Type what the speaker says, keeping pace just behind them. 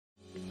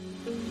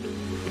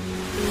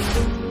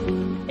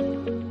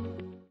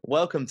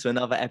welcome to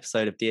another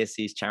episode of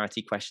DSC's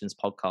Charity Questions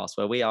podcast,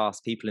 where we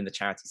ask people in the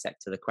charity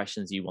sector the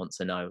questions you want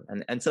to know.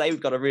 And today we've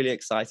got a really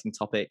exciting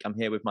topic. I'm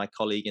here with my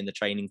colleague in the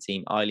training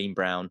team, Eileen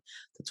Brown,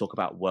 to talk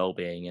about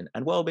well-being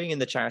and well-being in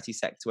the charity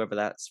sector, whether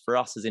that's for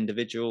us as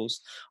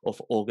individuals or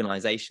for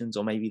organisations,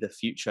 or maybe the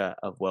future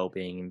of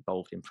well-being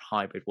involved in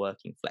hybrid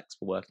working,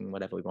 flexible working,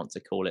 whatever we want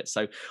to call it.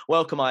 So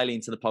welcome,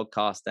 Eileen, to the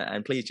podcast,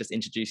 and please just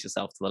introduce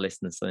yourself to the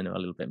listeners so they know a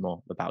little bit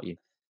more about you.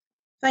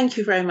 Thank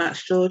you very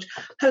much, George.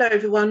 Hello,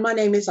 everyone. My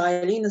name is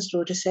Eileen, as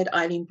George said,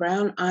 Eileen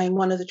Brown. I'm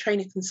one of the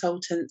training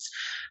consultants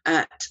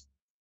at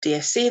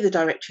DSC, the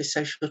Director of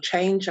Social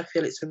Change. I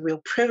feel it's a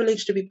real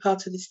privilege to be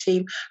part of this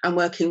team and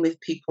working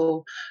with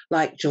people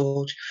like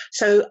George.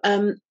 So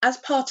as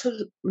part of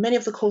many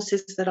of the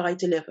courses that I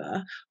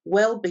deliver,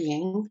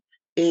 well-being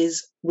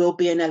will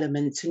be an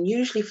element, and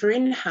usually for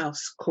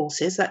in-house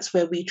courses, that's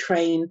where we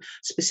train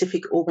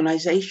specific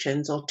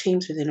organisations or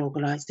teams within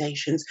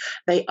organisations.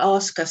 They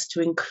ask us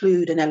to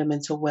include an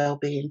element of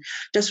well-being,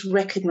 just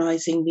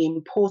recognising the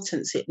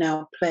importance it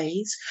now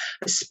plays,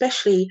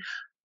 especially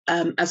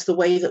as the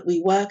way that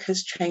we work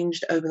has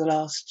changed over the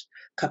last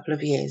couple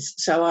of years.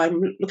 So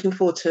I'm looking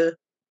forward to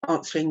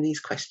answering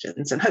these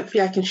questions, and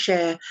hopefully I can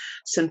share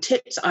some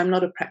tips. I'm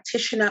not a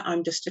practitioner,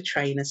 I'm just a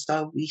trainer, so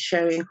I'll be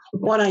sharing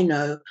what I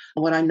know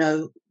and what I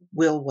know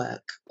will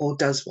work or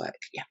does work.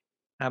 Yeah,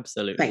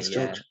 absolutely. Thanks,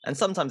 George. Yeah. And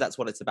sometimes that's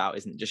what it's about,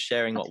 isn't it? Just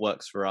sharing what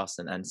works for us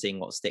and seeing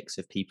what sticks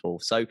with people.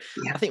 So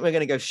I think we're going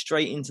to go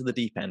straight into the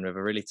deep end with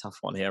a really tough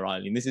one here,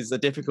 Eileen. This is a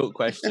difficult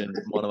question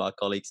from one of our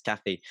colleagues,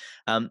 Kathy.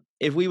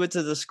 If we were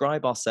to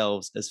describe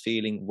ourselves as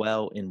feeling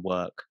well in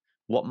work,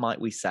 what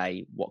might we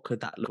say? What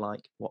could that look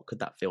like? What could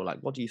that feel like?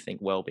 What do you think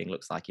well-being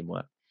looks like in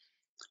work?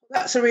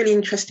 That's a really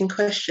interesting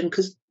question,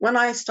 because when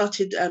I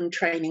started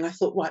training, I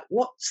thought, right,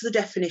 what's the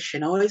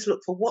definition? I always look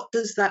for what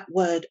does that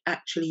word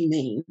actually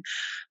mean?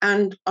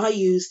 And I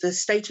use the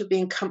state of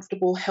being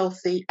comfortable,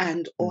 healthy,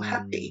 and or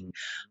happy.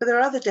 But there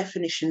are other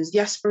definitions.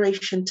 The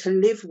aspiration to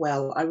live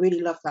well, I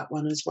really love that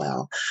one as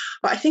well.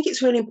 But I think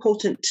it's really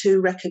important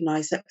to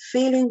recognise that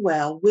feeling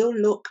well will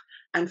look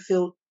and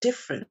feel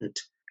different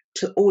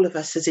to all of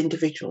us as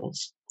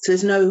individuals. So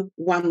there's no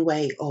one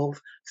way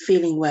of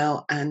feeling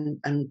well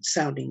and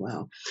sounding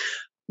well.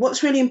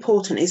 What's really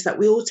important is that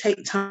we all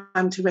take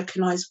time to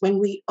recognise when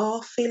we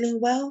are feeling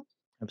well.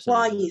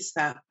 Absolutely. Why is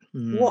that?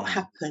 What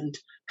happened?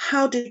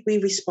 How did we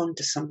respond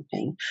to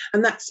something?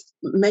 And that's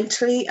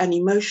mentally and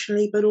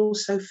emotionally, but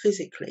also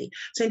physically.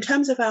 So in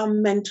terms of our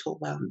mental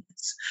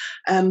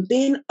wellness,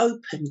 being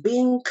open,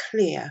 being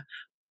clear,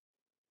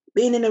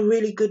 being in a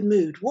really good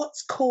mood,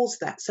 what's caused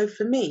that? So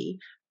for me,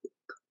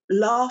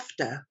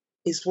 laughter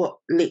is what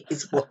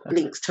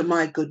links to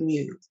my good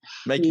mood.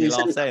 Making me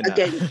laugh saying that.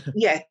 Again,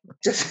 yeah,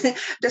 just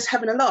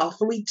having a laugh.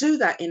 And we do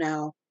that in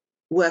our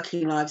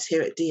working lives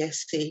here at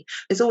DSC.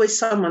 There's always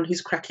someone who's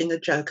cracking a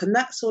joke, and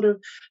that sort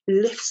of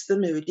lifts the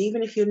mood,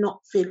 even if you're not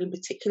feeling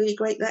particularly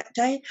great that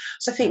day.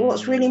 So I think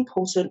what's really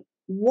important,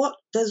 what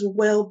does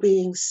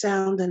well-being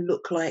sound and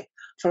look like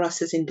for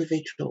us as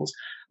individuals?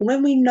 And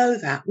when we know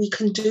that, we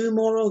can do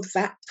more of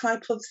that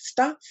type of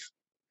stuff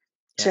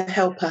to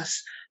help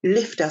us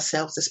lift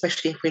ourselves,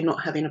 especially if we're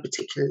not having a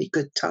particularly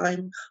good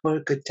time or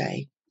a good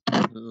day.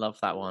 Love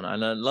that one.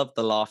 And I love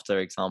the laughter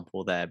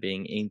example there,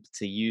 being able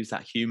to use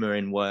that humour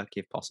in work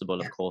if possible,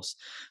 of course.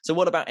 So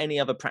what about any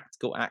other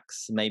practical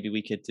acts maybe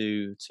we could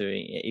do to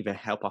either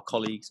help our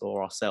colleagues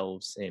or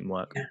ourselves in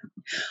work?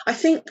 I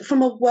think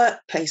from a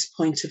workplace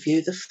point of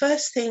view, the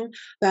first thing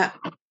that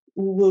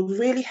will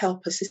really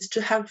help us is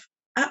to have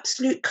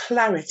absolute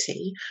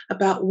clarity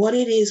about what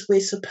it is we're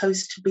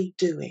supposed to be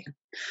doing.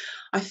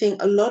 I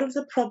think a lot of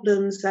the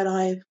problems that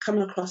I've come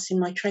across in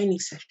my training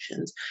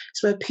sessions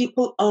is where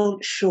people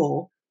aren't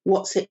sure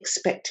what's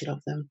expected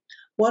of them.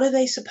 What are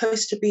they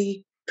supposed to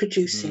be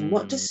producing?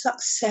 What does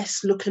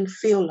success look and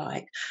feel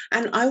like?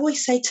 And I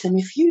always say to them,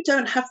 if you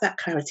don't have that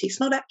clarity, it's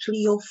not actually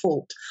your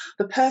fault.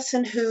 The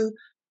person who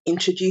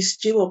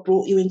introduced you or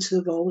brought you into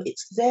the role,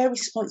 it's their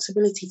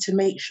responsibility to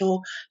make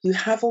sure you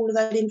have all of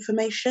that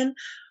information.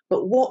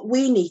 But what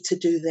we need to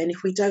do then,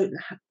 if we don't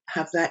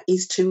have that,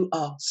 is to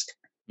ask.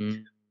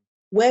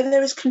 Where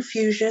there is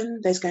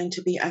confusion, there's going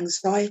to be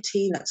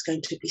anxiety, that's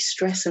going to be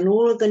stress, and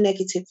all of the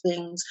negative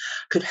things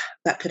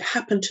that could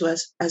happen to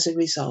us as a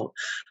result.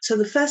 So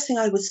the first thing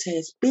I would say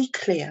is be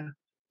clear.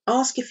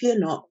 Ask if you're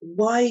not,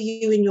 why are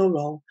you in your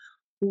role?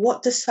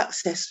 What does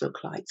success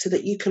look like, so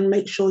that you can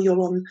make sure you're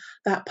on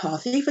that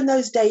path? Even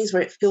those days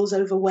where it feels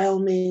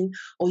overwhelming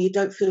or you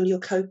don't feel you're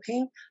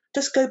coping,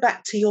 just go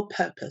back to your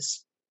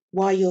purpose,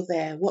 why you're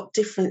there, what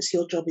difference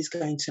your job is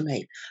going to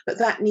make. But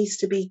that needs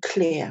to be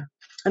clear.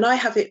 And I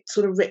have it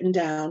sort of written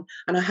down,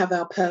 and I have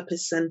our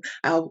purpose and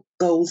our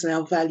goals and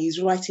our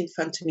values right in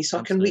front of me, so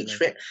I can reach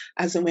for it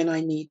as and when I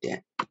need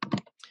it.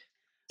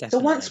 Definitely. So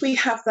once we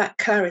have that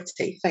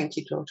clarity, thank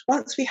you, George,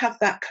 once we have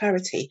that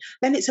clarity,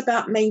 then it's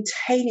about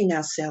maintaining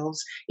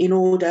ourselves in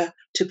order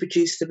to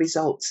produce the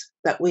results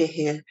that we're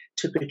here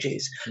to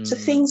produce. So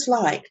things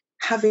like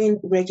having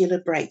regular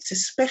breaks,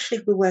 especially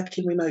if we're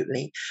working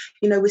remotely.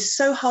 We're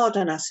so hard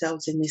on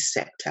ourselves in this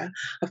sector.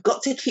 I've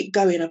got to keep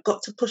going. I've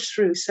got to push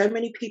through. So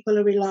many people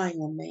are relying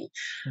on me.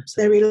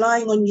 Absolutely. They're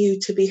relying on you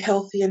to be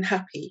healthy and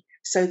happy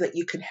so that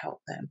you can help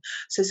them.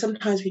 So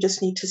sometimes we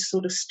just need to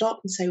sort of stop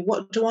and say,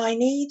 what do I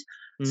need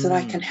so that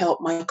I can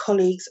help my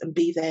colleagues and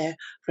be there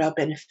for our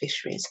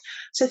beneficiaries?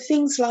 So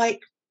things like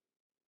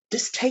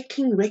just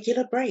taking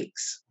regular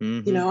breaks.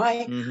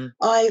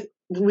 I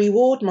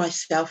reward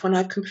myself when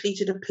I've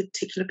completed a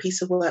particular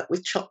piece of work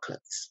with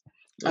chocolates.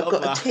 I've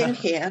got a tin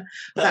here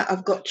that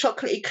I've got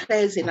chocolate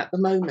eclairs in at the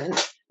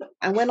moment.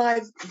 And when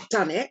I've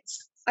done it,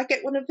 I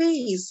get one of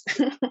these.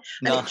 And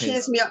it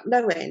cheers me up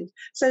no end.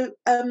 So,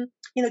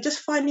 just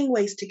finding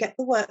ways to get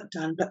the work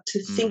done, but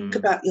to think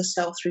about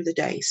yourself through the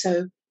day.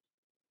 So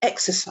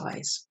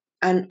exercise.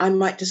 And I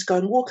might just go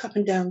and walk up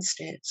and down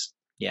stairs.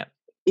 Yeah.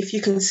 If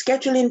you can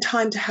schedule in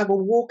time to have a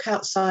walk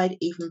outside,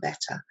 even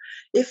better.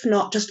 If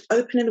not, just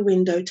opening a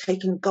window,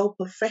 taking a gulp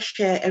of fresh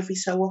air every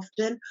so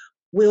often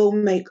will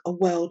make a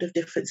world of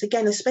difference.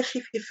 Again,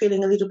 especially if you're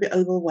feeling a little bit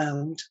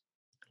overwhelmed.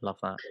 Love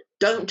that.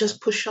 Don't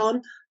just push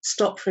on,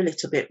 stop for a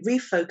little bit,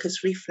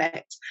 refocus,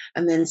 reflect,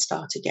 and then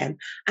start again.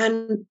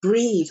 And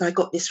breathe. I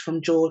got this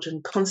from George,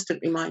 and constant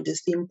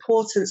reminders, the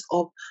importance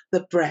of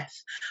the breath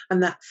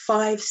and that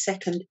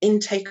 5-second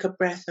intake of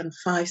breath and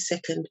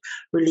 5-second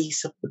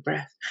release of the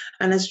breath.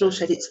 And as George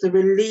said, it's the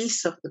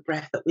release of the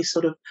breath that we're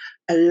sort of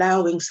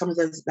allowing some of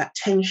that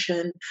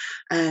tension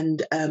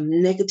and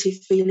negative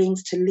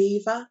feelings to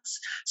leave us.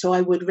 So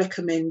I would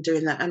recommend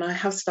doing that. And I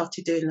have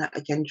started doing that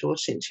again, George,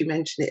 since you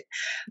mentioned it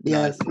the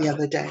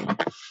other day.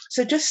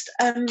 So just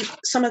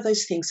some of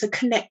those things. So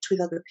connect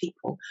with other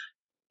people,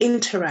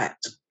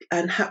 interact,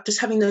 and just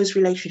having those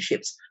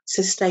relationships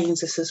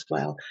sustains us as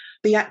well.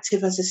 Be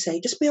active, as I say.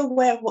 Just be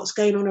aware of what's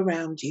going on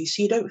around you,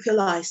 so you don't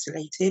feel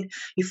isolated.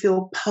 You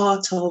feel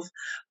part of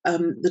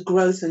the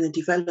growth and the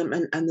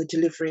development and the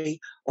delivery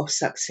of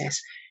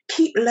success.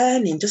 Keep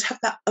learning. Just have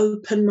that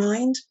open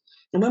mind.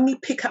 And when we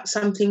pick up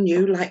something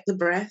new, like the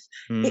breath,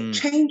 it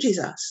changes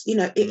us.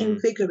 It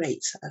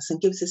invigorates us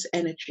and gives us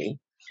energy.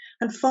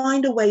 And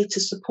find a way to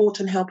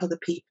support and help other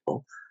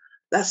people.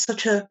 That's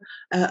such an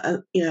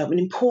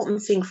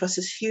important thing for us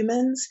as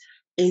humans,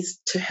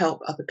 is to help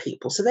other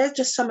people. So they're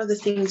just some of the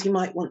things you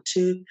might want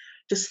to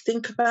just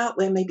think about,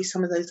 where maybe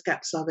some of those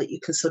gaps are that you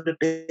can sort of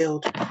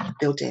build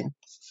in.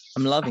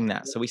 I'm loving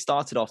that. So we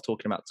started off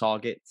talking about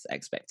targets,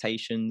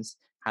 expectations,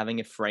 having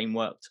a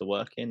framework to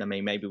work in. I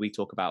mean, maybe we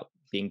talk about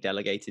being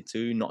delegated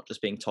to, not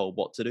just being told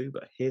what to do,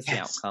 but here's the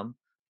outcome,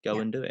 go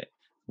and do it.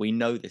 We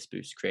know this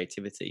boosts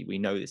creativity. We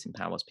know this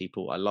empowers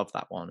people. I love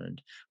that one.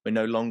 And we're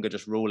no longer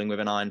just ruling with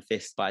an iron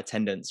fist by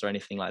attendance or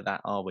anything like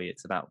that, are we?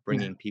 It's about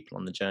bringing people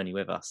on the journey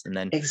with us. And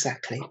then,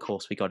 exactly, of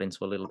course, we got into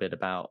a little bit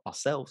about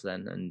ourselves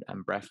then,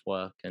 and breath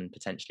work, and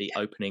potentially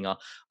opening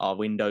our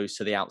windows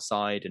to the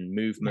outside and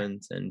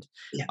movement. And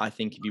I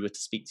think if you were to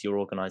speak to your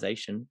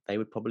organization, they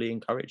would probably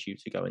encourage you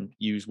to go and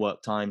use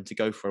work time to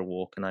go for a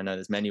walk. And I know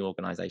there's many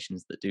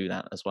organizations that do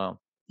that as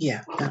well.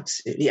 Yeah,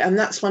 absolutely. And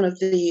that's one of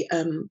the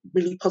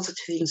really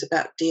positive things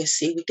about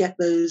DSC. We get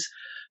those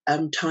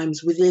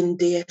times within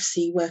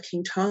DSC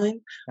working time.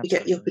 Absolutely. We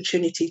get the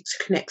opportunity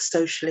to connect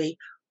socially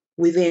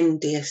within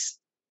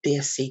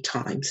DSC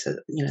time. So,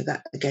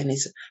 that again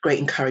is a great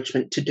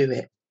encouragement to do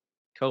it.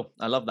 Cool.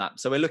 I love that.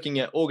 So we're looking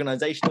at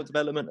organizational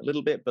development a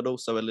little bit, but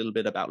also a little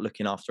bit about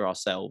looking after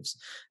ourselves.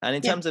 And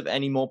in terms of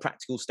any more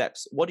practical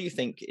steps, what do you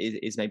think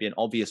is maybe an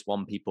obvious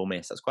one people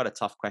miss? That's quite a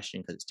tough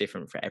question because it's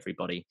different for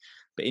everybody.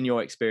 But in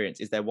your experience,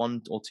 is there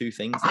one or two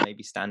things that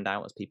maybe stand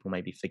out as people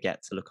maybe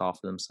forget to look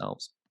after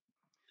themselves?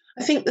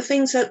 I think the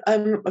things that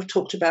I've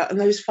talked about,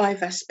 and those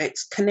 5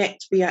 aspects: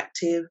 connect, be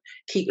active,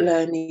 keep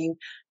learning,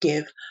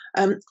 give.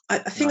 I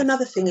think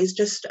another thing is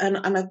just, and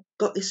I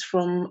got this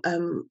from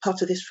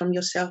part of this from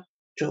yourself,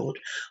 George.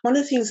 One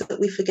of the things that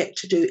we forget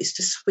to do is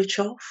to switch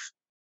off.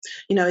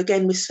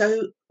 Again, we're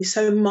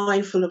so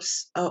mindful of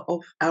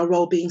our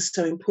role being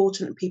so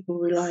important and people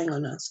relying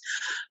on us,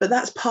 but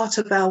that's part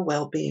of our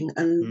well-being,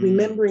 and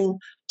remembering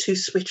to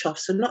switch off.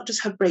 So not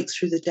just have breaks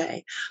through the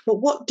day,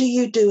 but what do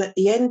you do at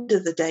the end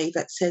of the day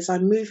that says,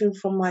 I'm moving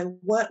from my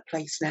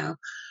workplace now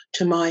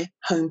to my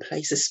home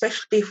place,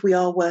 especially if we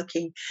are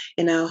working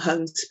in our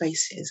home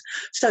spaces.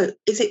 So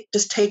is it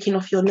just taking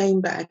off your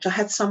name badge? I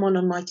had someone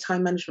on my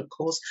time management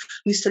course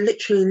who used to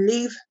literally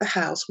leave the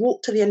house,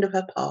 walk to the end of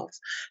her path,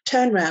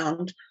 turn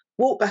around,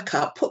 walk back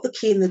up, put the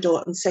key in the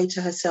door and say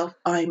to herself,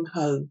 I'm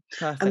home.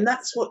 Perfect. And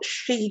that's what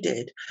she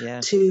did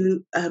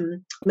to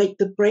make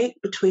the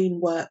break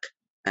between work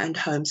and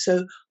home.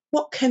 So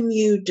what can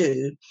you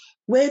do?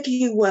 Where do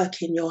you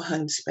work in your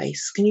home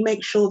space? Can you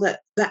make sure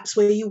that that's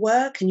where you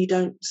work and you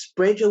don't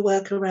spread your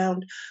work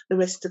around the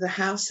rest of the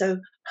house? So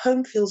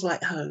home feels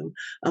like home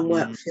and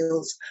work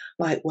feels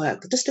like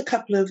work. Just a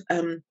couple of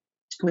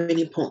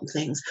really important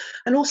things.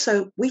 And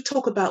also, we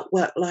talk about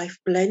work-life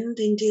blend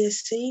in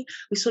DSC.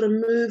 We sort of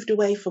moved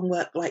away from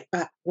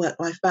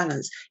work-life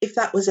balance, if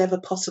that was ever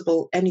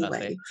possible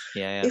anyway.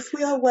 Yeah. If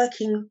we are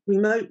working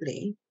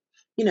remotely,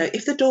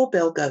 if the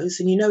doorbell goes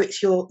and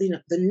it's your,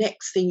 the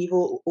next thing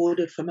you've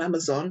ordered from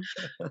Amazon,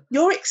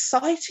 you're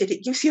excited.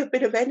 It gives you a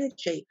bit of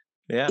energy.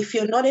 Yeah. If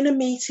you're not in a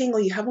meeting or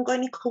you haven't got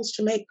any calls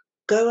to make,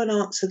 go and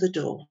answer the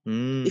door.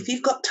 If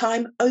you've got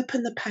time,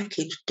 open the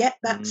package, get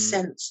that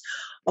sense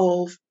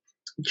of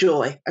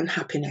joy and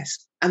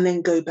happiness, and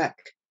then go back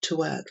to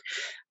work.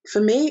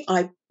 For me,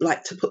 I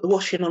like to put the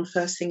washing on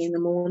first thing in the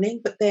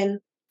morning, but then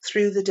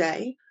through the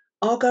day,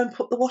 I'll go and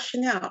put the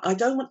washing out. I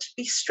don't want to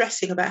be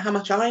stressing about how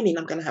much ironing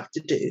I'm going to have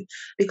to do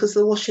because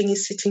the washing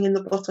is sitting in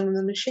the bottom of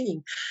the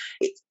machine.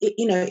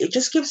 It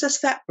just gives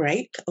us that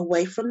break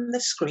away from the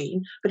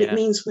screen, but it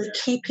means we're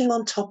keeping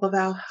on top of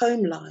our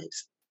home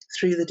lives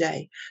through the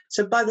day.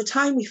 So by the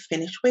time we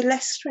finish, we're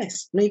less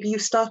stressed. Maybe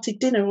you've started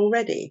dinner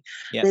already.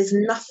 There's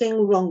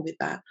nothing wrong with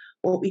that.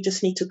 What we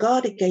just need to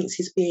guard against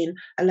is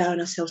allowing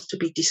ourselves to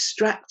be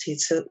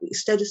distracted. So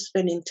instead of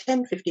spending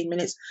 10, 15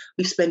 minutes,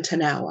 we've spent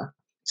an hour.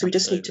 So we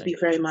just need to be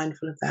very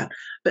mindful of that,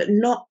 but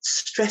not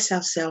stress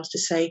ourselves to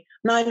say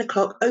 9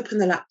 o'clock, open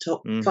the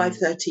laptop,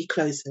 5:30,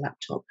 close the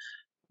laptop.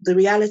 The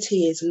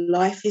reality is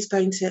life is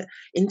going to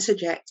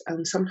interject,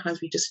 and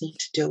sometimes we just need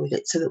to deal with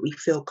it so that we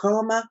feel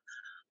calmer,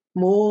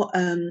 more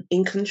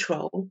in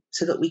control,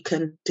 so that we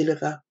can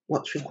deliver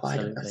what's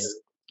required of us.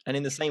 And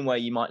in the same way,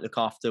 you might look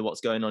after what's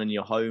going on in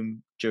your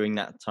home during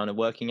that kind of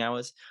working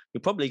hours.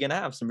 You're probably going to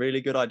have some really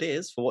good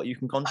ideas for what you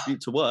can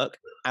contribute to work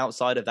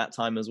outside of that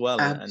time as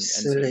well. And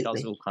so it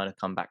does all kind of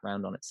come back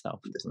round on itself,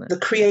 doesn't it? The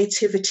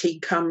creativity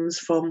comes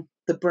from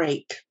the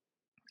break.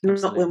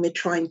 Absolutely. Not when we're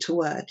trying to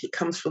work. It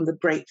comes from the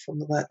break from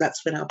the work.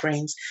 That's when our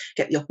brains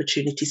get the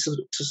opportunity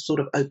to sort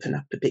of open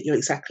up a bit. You're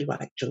exactly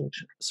right,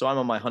 George. So I'm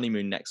on my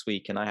honeymoon next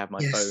week, and I have my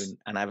phone,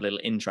 and I have a little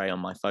in tray on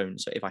my phone.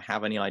 So if I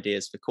have any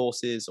ideas for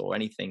courses or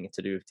anything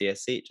to do with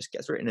DSC, it just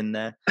gets written in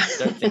there.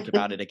 Don't think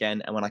about it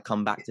again. And when I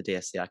come back to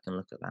DSC, I can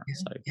look at that.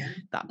 So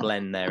that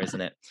blend there,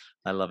 isn't it?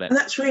 I love it. And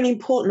that's really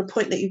important, the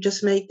point that you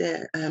just made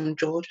there,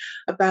 George,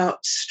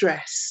 about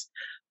stress.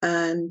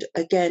 And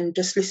again,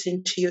 just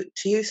listening to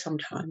you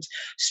sometimes.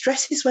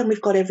 Stress is when we've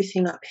got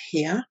everything up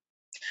here.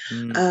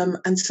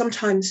 And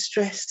sometimes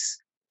stress,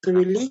 the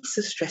release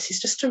of stress is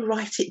just to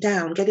write it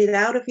down, get it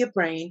out of your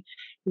brain,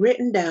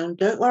 written down.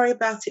 Don't worry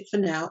about it for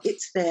now.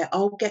 It's there.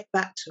 I'll get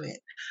back to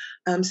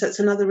it. So it's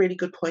another really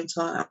good point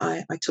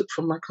I took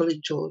from my colleague,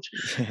 George.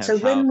 So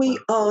when we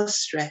are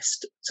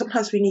stressed,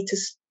 sometimes we need to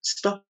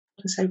stop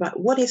and say, right,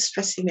 what is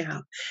stressing me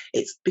out?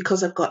 It's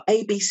because I've got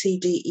A, B, C,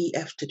 D, E,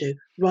 F to do.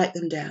 Write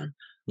them down.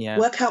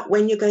 Work out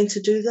when you're going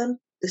to do them.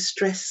 The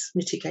stress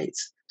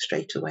mitigates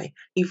straight away.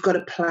 You've got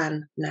a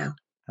plan now.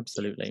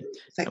 Absolutely.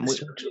 Thanks,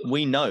 and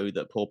we know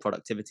that poor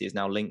productivity is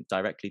now linked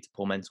directly to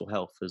poor mental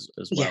health as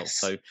well. Yes.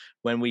 So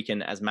when we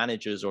can, as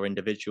managers or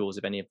individuals,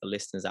 if any of the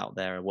listeners out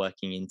there are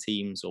working in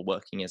teams or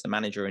working as a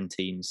manager in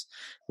teams,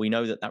 we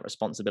know that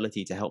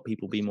responsibility to help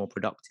people be more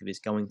productive is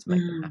going to make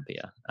them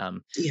happier.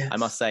 I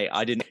must say,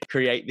 I didn't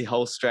create the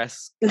whole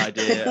stress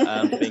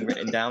idea being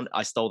written down.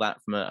 I stole that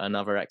from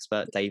another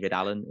expert, David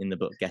Allen, in the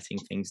book Getting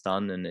Things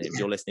Done. And if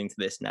you're listening to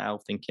this now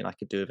thinking I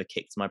could do with a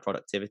kick to my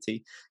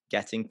productivity,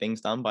 Getting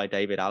Things Done by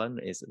David Allen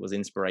was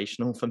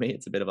inspirational for me.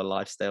 It's a bit of a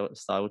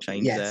lifestyle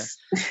change there.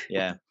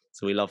 Yeah.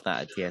 So we love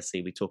that at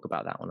DSC. We talk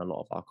about that on a lot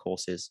of our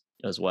courses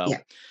as well. Yeah.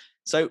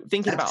 So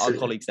thinking about our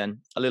colleagues then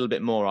a little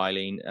bit more,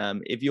 Eileen,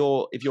 if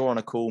you're on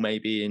a call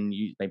maybe and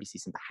you maybe see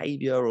some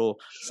behavior or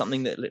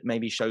something that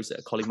maybe shows that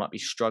a colleague might be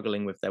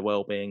struggling with their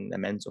well-being, their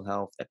mental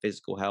health, their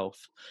physical health,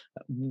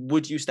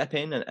 would you step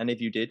in? And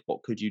if you did,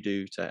 what could you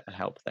do to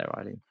help there,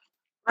 Eileen?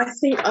 I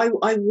think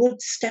I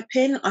would step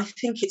in. I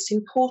think it's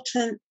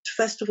important,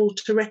 first of all,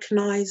 to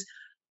recognise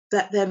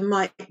that there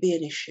might be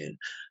an issue.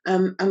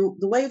 And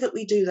the way that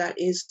we do that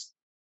is,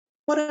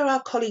 what are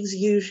our colleagues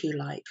usually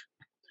like?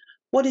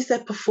 What is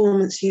their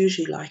performance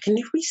usually like? And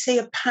if we see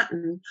a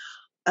pattern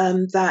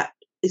that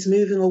is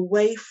moving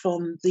away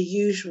from the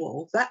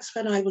usual, that's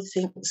when I would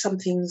think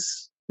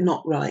something's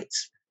not right.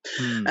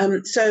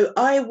 So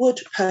I would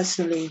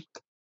personally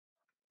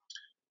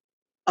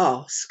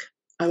ask.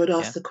 I would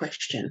ask the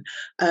question,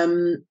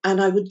 and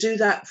I would do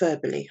that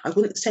verbally. I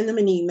wouldn't send them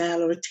an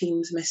email or a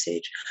Teams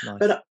message,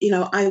 but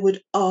I would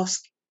ask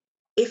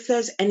if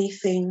there's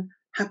anything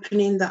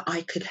happening that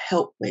I could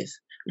help with.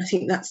 And I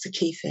think that's the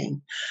key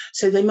thing.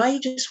 So they may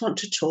just want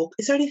to talk.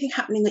 Is there anything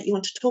happening that you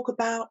want to talk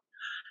about?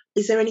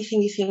 Is there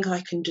anything you think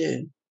I can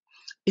do?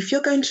 If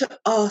you're going to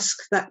ask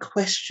that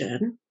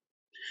question,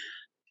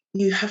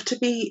 you have to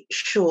be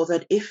sure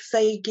that if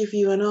they give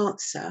you an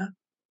answer,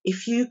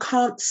 if you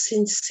can't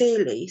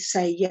sincerely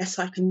say, yes,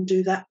 I can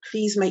do that,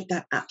 please make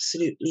that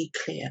absolutely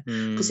clear.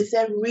 Because if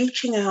they're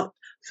reaching out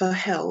for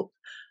help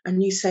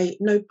and you say,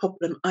 no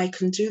problem, I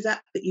can do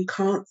that, but you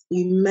can't,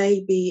 you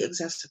may be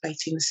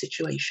exacerbating the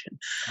situation.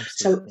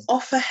 Absolutely. So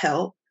offer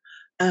help.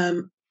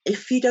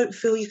 If you don't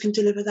feel you can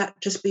deliver that,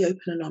 just be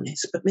open and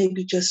honest, but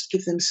maybe just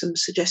give them some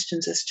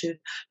suggestions as to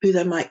who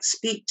they might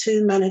speak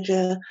to,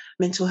 manager,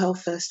 mental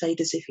health first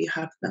aiders, if you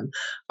have them.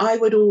 I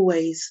would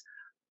always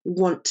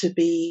want to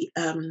be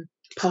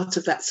part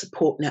of that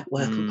support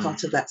network and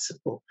part of that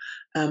support.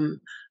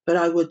 But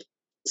I would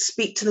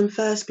speak to them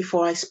first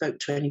before I spoke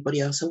to anybody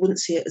else. I wouldn't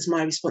see it as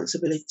my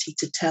responsibility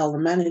to tell the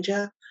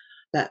manager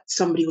that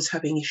somebody was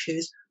having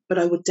issues, but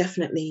I would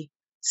definitely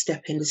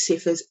step in to see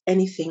if there's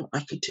anything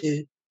I could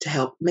do to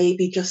help.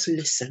 Maybe just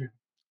listen.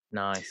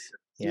 Nice.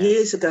 Yeah,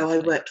 Years ago,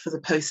 exactly. I worked for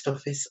the post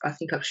office. I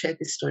think I've shared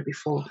this story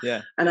before.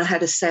 Yeah. And I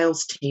had a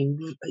sales team,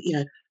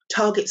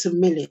 targets of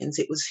millions.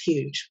 It was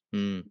huge.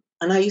 Mm.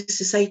 And I used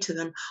to say to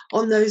them,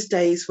 on those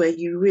days where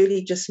you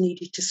really just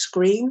needed to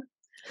scream,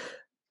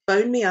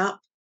 phone me up,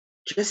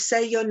 just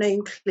say your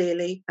name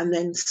clearly, and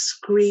then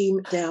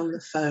scream down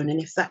the phone.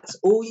 And if that's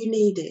all you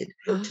needed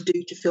to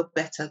do to feel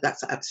better,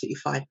 that's absolutely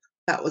fine.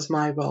 That was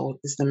my role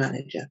as the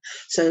manager.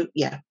 So,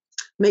 yeah,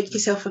 make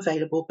yourself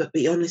available, but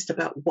be honest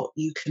about what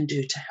you can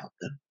do to help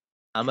them.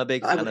 I'm a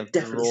big I fan would of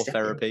definitely raw step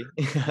therapy.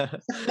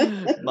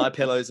 in. My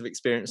pillows have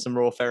experienced some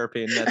raw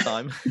therapy in their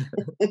time.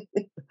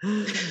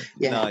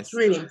 Yeah, it's Nice.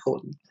 really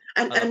important.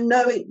 I love And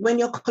knowing when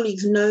your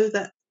colleagues know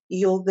that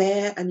you're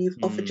there and you've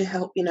offered to Mm,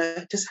 help,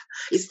 just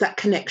it's that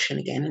connection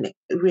again, and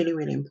it's really,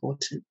 really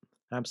important.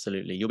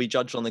 absolutely. You'll be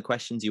judged on the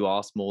questions you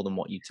ask more than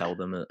what you tell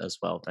them as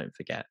well. Don't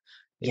forget.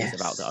 It is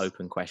about the Yes,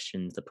 open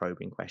questions, the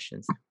probing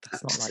questions.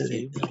 That's not like you. Are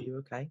absolutely, you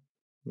okay?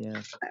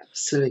 Yeah.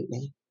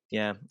 absolutely.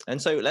 Yeah. And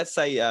so let's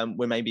say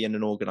we're maybe in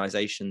an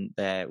organization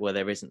there where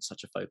there isn't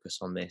such a focus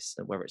on this,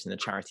 whether it's in the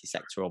charity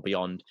sector or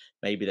beyond.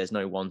 Maybe there's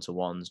no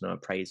one-to-ones, no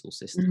appraisal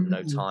system,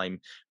 no Mm.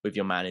 time with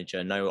your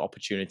manager, no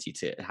opportunity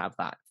to have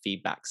that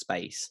feedback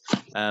space.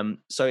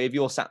 So if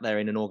you're sat there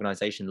in an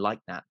organization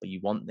like that, but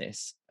you want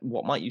this,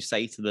 what might you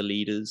say to the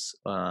leaders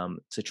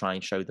to try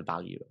and show the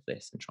value of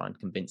this and try and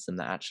convince them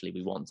that actually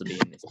we want to be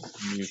in this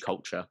new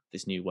culture,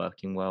 this new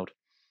working world?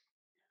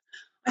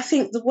 I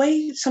think the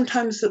way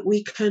sometimes that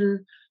we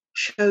can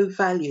show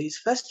values,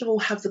 first of all,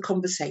 have the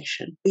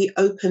conversation, be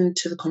open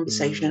to the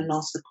conversation Mm, and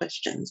ask the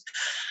questions.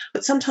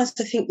 But sometimes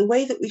I think the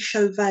way that we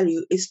show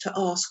value is to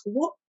ask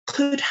what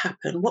could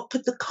happen, what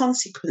could the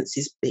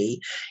consequences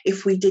be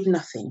if we did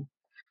nothing,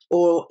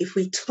 or if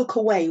we took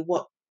away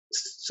what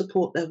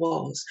support there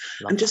was,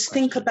 love and that just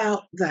think question.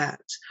 about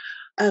that.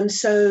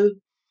 So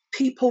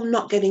people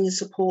not getting the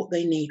support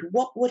they need,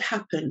 what would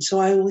happen? So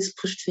I always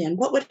push to the end.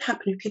 What would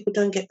happen if people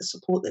don't get the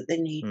support that they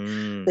need?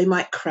 Mm, They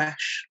might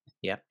crash.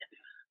 yeah.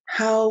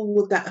 How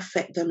would that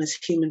affect them as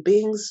human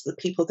beings, the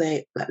people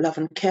that love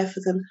and care for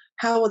them?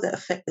 How will that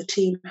affect the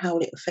team? How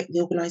will it affect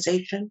the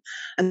organization?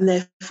 And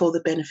therefore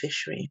the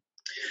beneficiary.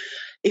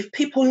 If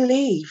people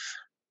leave,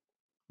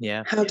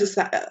 Yeah. how does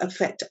that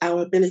affect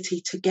our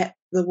ability to get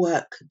the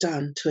work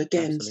done, to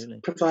again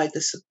Absolutely. provide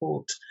the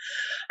support?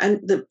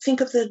 And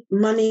think of the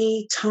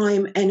money,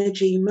 time,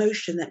 energy,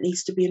 emotion that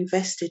needs to be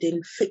invested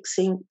in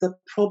fixing the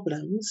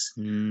problems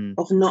Mm,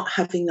 of not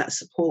having that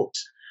support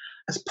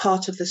as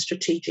part of the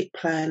strategic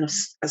plan,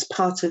 as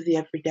part of the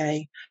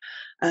everyday.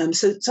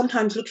 So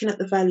sometimes looking at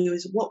the value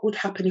is what would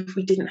happen if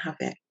we didn't have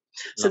it.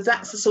 So love that.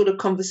 that's the sort of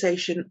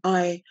conversation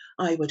I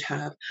would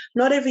have.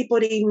 Not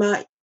everybody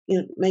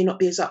may not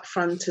be as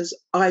upfront as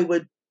I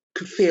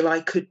could feel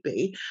I could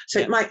be. So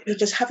Yeah. it might be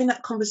just having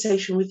that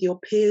conversation with your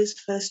peers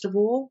first of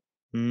all.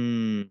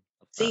 Love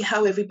See that.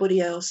 how everybody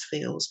else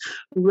feels.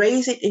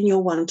 Raise it in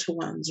your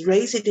one-to-ones,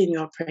 raise it in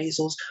your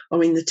appraisals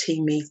or in the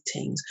team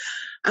meetings.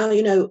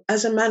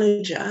 As a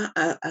manager,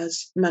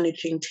 as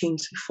managing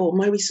teams before,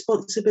 my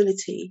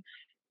responsibility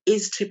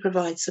is to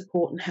provide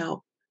support and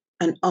help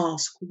and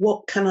ask,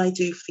 what can I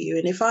do for you?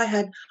 And if I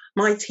had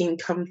my team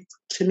come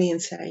to me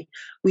and say,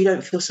 we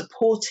don't feel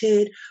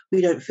supported,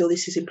 we don't feel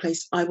this is in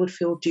place, I would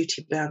feel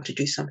duty bound to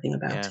do something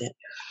about Yeah. it.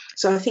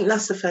 So I think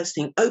that's the first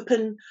thing.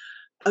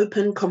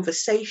 Open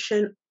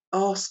conversation,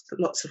 ask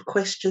lots of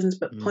questions,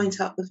 but Mm, point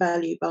out the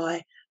value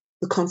by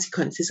the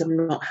consequences of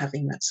not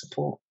having that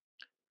support.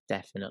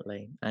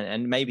 definitely.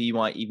 And maybe you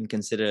might even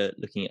consider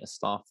looking at a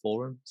staff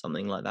forum,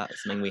 something like that,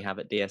 something we have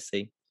at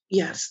DSC.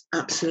 Yes,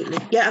 absolutely.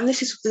 Yeah, and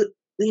this is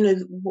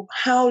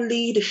how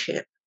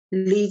leadership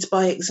leads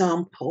by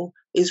example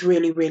is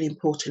really, really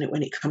important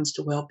when it comes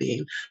to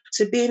well-being.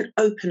 So being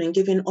open and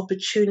giving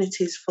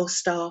opportunities for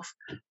staff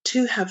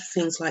to have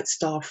things like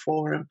staff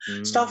forum.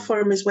 Staff Mm,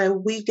 forum is where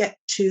we get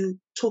to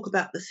talk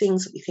about the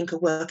things that we think are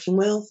working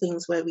well,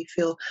 things where we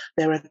feel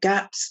there are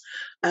gaps,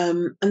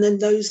 and then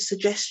those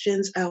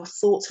suggestions, our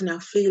thoughts and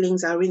our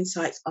feelings, our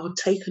insights are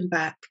taken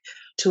back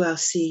to our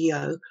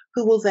CEO,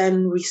 who will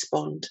then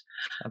respond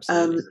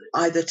absolutely.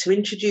 either to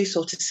introduce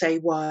or to say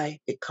why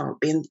it can't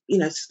be. And,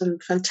 some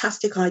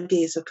fantastic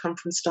ideas have come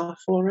from Staff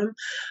Forum,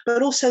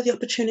 but also the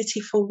opportunity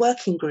for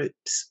working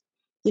groups.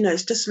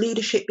 It's just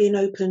leadership being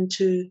open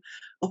to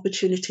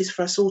opportunities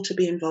for us all to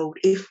be involved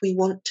if we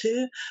want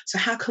to. So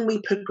how can we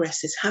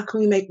progress this? How can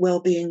we make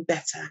well-being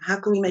better? How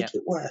can we Yeah. make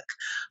it work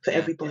for Yeah.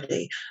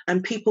 everybody?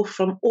 And people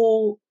from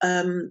all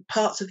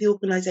parts of the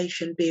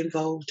organisation be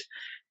involved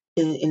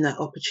in that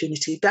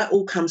opportunity. That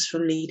all comes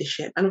from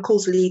leadership. And of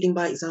course, leading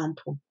by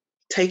example,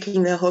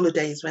 taking their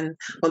holidays when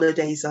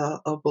holidays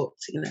are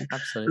booked, not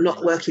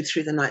Absolutely. working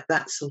through the night,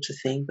 that sort of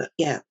thing. But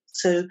yeah,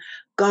 so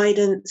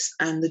guidance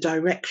and the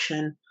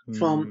direction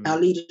from Mm, our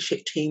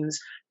leadership teams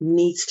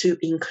needs to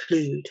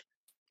include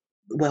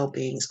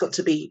well-being. It's got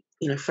to be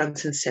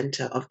front and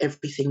center of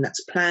everything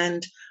that's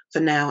planned for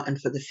now and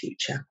for the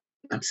future.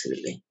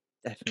 Absolutely.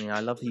 Definitely. I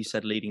love that you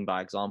said leading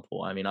by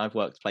example. I mean, I've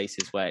worked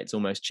places where it's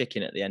almost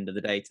chicken at the end of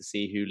the day to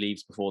see who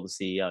leaves before the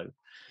CEO.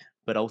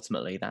 But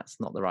ultimately, that's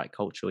not the right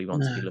culture we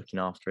want to be No, looking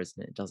after,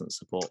 isn't it? It doesn't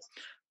support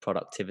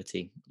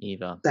productivity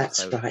either. that's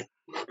So right.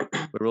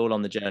 we're all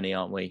on the journey,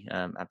 aren't we?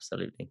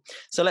 Absolutely.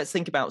 So let's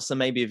think about some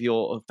maybe of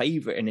your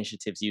favorite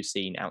initiatives you've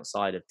seen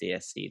outside of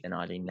DSC then,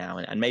 Eileen, now.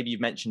 And maybe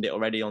you've mentioned it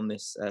already on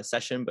this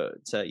session,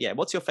 but yeah,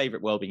 what's your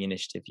favorite wellbeing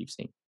initiative you've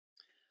seen?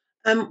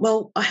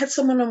 Well, I had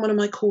someone on one of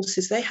my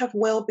courses. They have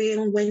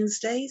Wellbeing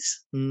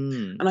Wednesdays,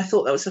 Mm, and I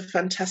thought that was a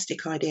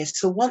fantastic idea.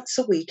 So once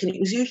a week, and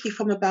it was usually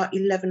from about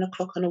 11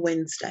 o'clock on a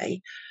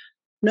Wednesday,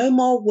 no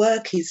more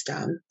work is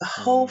done. The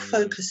whole mm,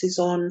 focus is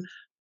on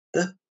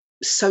the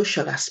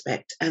social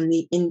aspect and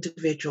the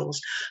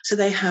individuals. So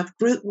they have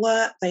group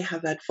work, they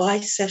have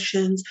advice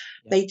sessions,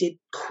 yeah, they did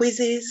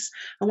quizzes.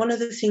 And one of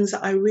the things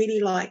that I really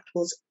liked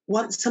was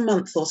once a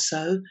month or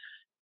so,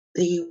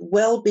 the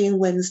Wellbeing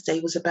Wednesday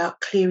was about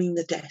clearing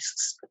the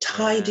desks, yeah.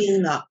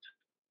 tidying up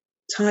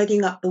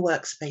the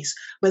workspace,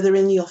 whether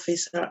in the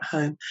office or at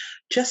home,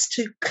 just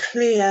to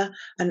clear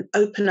and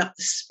open up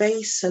the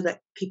space so that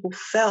people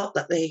felt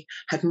that they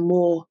had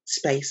more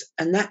space.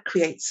 And that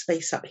creates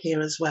space up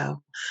here as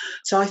well.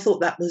 So I thought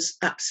that was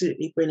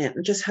absolutely brilliant.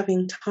 And just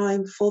having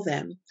time for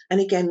them.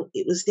 And again,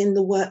 it was in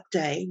the work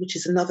day, which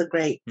is another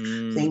great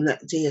Mm, thing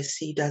that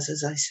DSC does,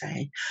 as I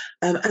say,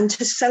 and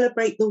to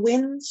celebrate the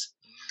wins.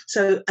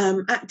 So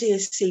at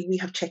DSC, we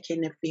have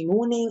check-in every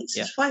morning. It's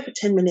yeah, just 5 or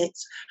 10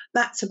 minutes.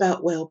 That's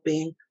about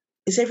well-being.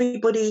 Is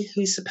everybody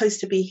who's supposed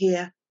to be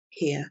here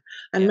here?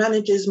 And yeah,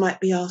 managers might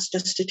be asked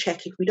just to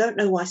check. If we don't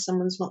know why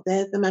someone's not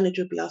there, the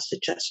manager will be asked to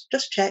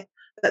just check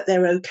that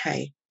they're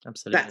okay.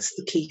 absolutely. That's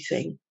the key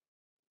thing.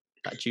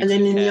 That And duty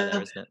then of in care there,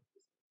 the isn't it?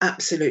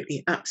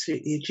 absolutely,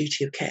 absolutely a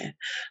duty of care.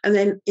 And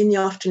then in the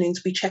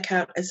afternoons we check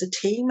out as a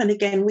team. And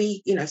again,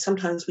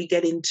 sometimes we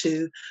get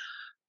into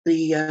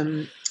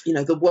the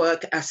the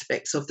work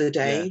aspects of the Yeah,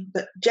 day,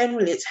 but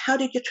generally it's how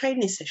did your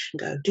training session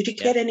go? Did you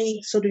yeah, get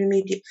any sort of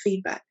immediate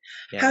feedback?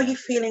 How are yeah. you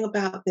feeling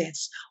about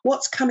this?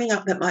 What's coming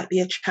up that might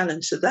be a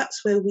challenge? So that's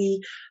where we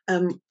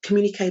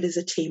communicate as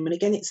a team. And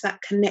again, it's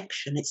that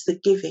connection, it's the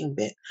giving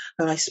bit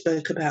that I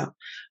spoke about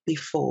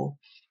before.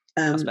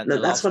 I spent the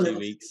That's last one of 2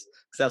 weeks.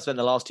 So I spent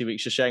the last 2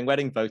 weeks just sharing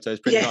wedding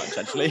photos, pretty yeah. much,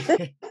 actually.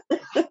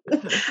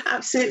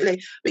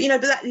 Absolutely.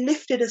 But that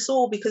lifted us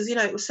all because,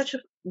 it was such a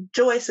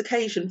joyous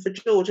occasion for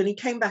George. And he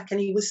came back and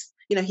he was,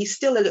 he's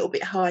still a little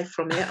bit high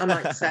from it, I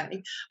might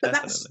say. But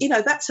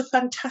Definitely. that's a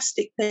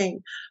fantastic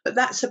thing. But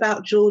that's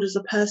about George as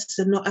a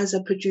person, not as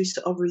a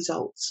producer of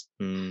results.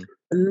 Mm.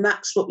 And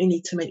that's what we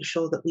need to make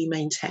sure that we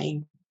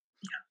maintain.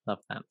 Love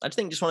that. I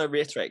just want to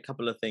reiterate a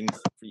couple of things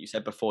that you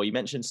said before. You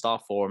mentioned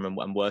staff forum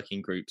and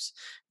working groups.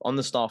 On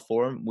the staff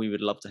forum, we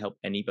would love to help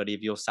anybody.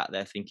 If you're sat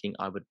there thinking,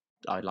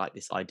 I like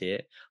this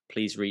idea,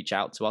 please reach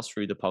out to us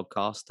through the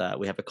podcast.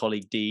 We have a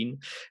colleague, Dean,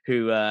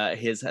 who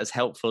has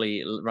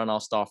helpfully run our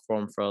staff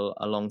forum for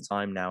a long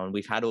time now, and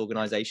we've had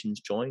organisations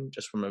join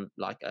just from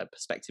a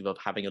perspective of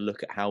having a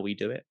look at how we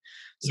do it.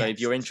 So if Yes,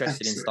 you're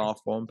interested in absolutely.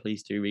 staff forum,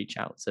 please do reach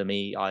out to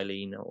me,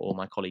 Eileen, or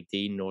my colleague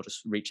Dean, or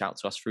just reach out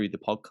to us through the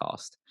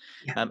podcast.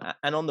 Yeah,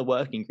 And on the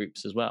working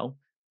groups as well,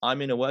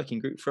 I'm in a working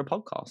group for a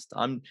podcast.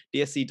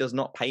 DSC does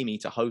not pay me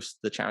to host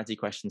the Charity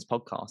Questions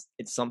podcast.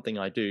 It's something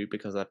I do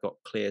because I've got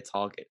clear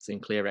targets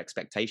and clear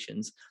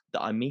expectations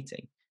that I'm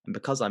meeting. And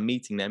because I'm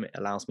meeting them, it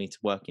allows me to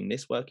work in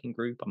this working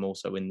group. I'm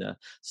also in the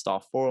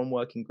staff forum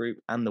working group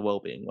and the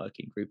wellbeing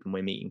working group. And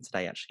we're meeting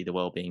today, actually, the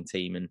wellbeing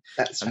team.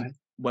 that's And right.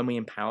 when we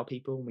empower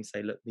people and we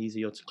say, look, these are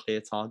your clear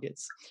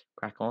targets,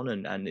 crack on,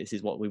 and this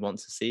is what we want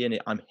to see. And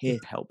I'm here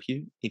to help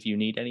you if you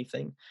need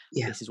anything.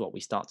 Yeah. This is what we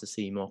start to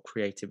see: more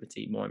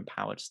creativity, more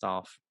empowered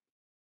staff.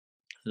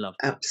 Love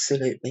that.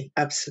 Absolutely,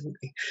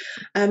 absolutely.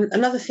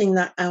 Another thing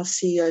that our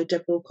CEO,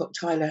 Deborah Alcott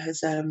Tyler,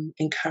 has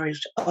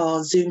encouraged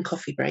are Zoom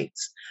coffee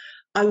breaks.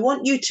 I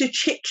want you to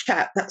chit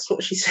chat. That's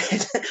what she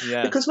said.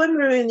 Yeah. Because when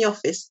we were in the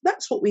office,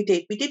 that's what we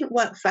did. We didn't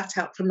work flat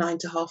out from 9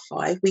 to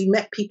 5:30. We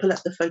met people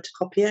at the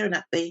photocopier and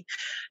at the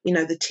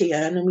tea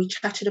urn, and we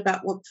chatted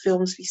about what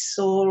films we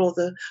saw or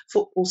the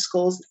football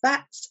scores.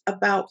 That's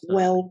about Absolutely.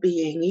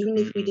 well-being, even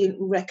if we Mm, didn't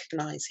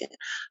recognise it.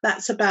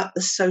 That's about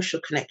the social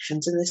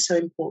connections, and they're so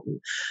important.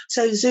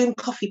 So Zoom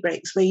coffee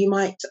breaks where you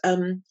might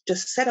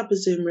just set up a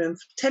Zoom room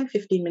for 10,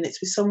 15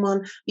 minutes with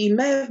someone you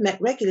may have met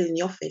regularly in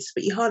the office,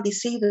 but you hardly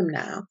see them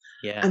now,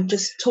 yeah. and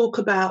just talk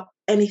about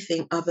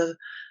anything other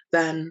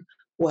than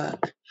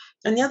work.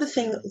 And the other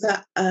thing Absolutely.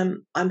 that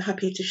I'm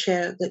happy to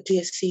share that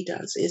DSC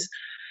does is,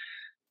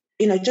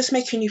 just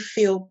making you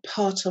feel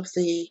part of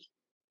the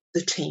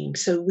team.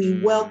 So we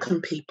Mm,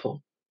 welcome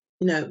people.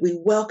 We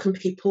welcome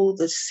people.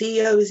 The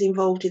CEO is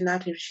involved in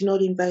that. If she's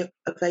not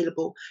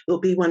available, it will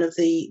be one of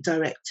the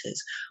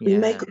directors. We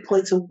make yeah. a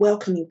point of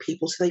welcoming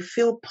people so they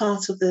feel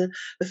part of the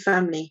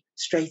family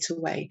straight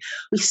away.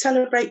 We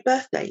celebrate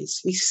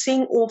birthdays. We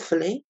sing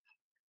awfully,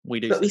 We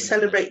do, but we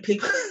celebrate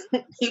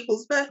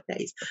people's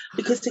birthdays,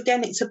 because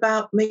again, it's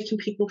about making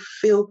people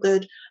feel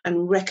good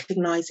and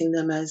recognizing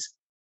them as,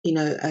 you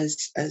know,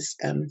 as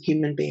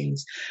human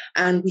beings.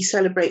 And we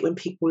celebrate when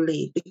people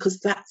leave,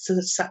 because that's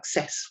a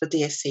success for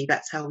DSC.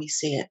 That's how we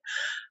see it.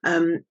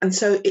 And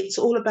so it's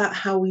all about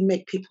how we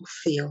make people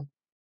feel.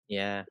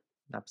 Yeah,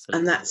 absolutely.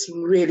 And that's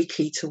really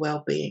key to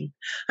well-being.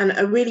 And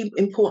a really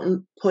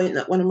important point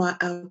that one of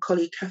our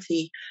colleague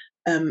Kathy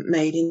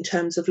made in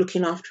terms of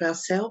looking after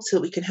ourselves so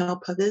that we can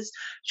help others.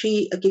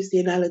 She gives the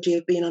analogy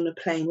of being on a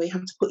plane where you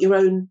have to put your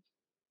own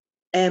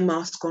air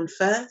mask on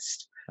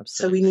first.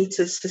 Absolutely. So we need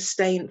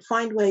to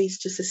find ways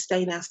to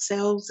sustain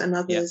ourselves and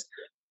others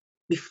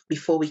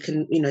before we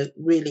can, you know,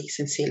 really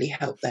sincerely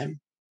help them.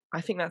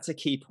 I think that's a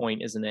key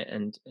point, isn't it?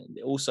 And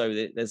also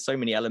there's so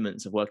many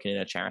elements of working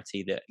in a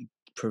charity that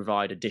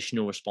provide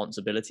additional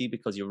responsibility,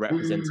 because you're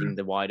representing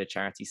the wider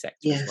charity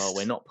sector as well.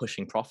 We're not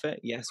pushing profit.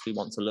 Yes, we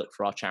want to look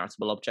for our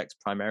charitable objects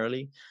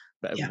primarily,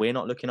 but if we're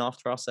not looking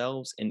after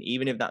ourselves, and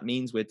even if that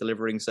means we're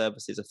delivering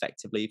services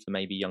effectively for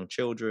maybe young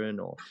children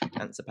or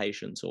cancer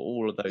patients or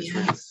all of those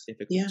really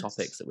difficult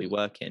topics that we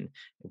work in,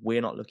 if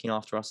we're not looking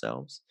after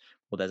ourselves,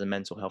 well, there's a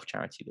mental health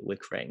charity that we're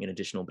creating an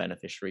additional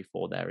beneficiary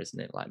for there, isn't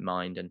it? Like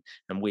Mind,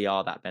 and we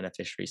are that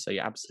beneficiary. So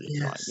you're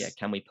absolutely right. Yeah,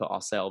 can we put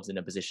ourselves in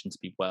a position to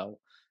be well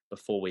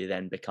before we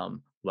then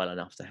become well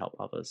enough to help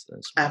others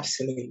as well?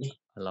 Absolutely.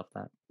 I love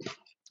that.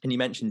 And you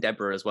mentioned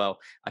Deborah as well.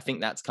 I think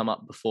that's come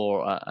up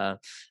before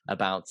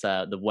about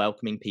the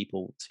welcoming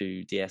people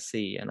to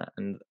DSC,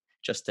 and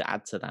just to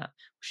add to that,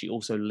 she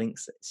also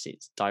links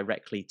it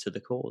directly to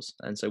the cause.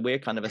 And so we're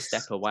kind of a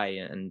step away.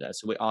 And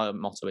so our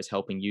motto is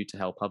helping you to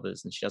help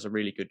others. And she does a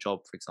really good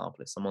job, for example,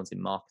 if someone's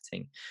in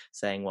marketing,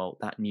 saying, well,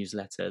 that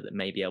newsletter that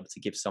may be able to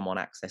give someone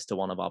access to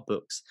one of our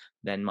books,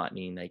 then might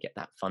mean they get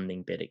that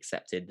funding bid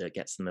accepted that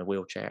gets them a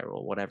wheelchair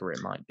or whatever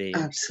it might be.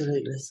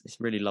 Absolutely. It's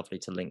really lovely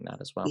to link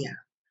that as well. Yeah.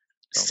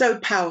 So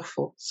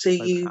powerful. So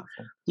you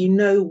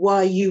know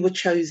why you were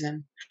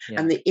chosen,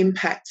 and the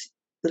impact,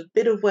 the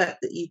bit of work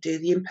that you do,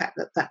 the impact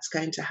that that's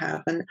going to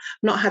have, and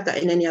not had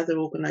that in any other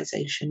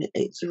organization.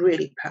 It's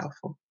really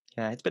powerful.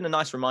 Yeah, it's been a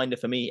nice reminder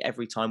for me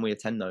every time we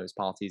attend those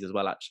parties as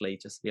well, actually,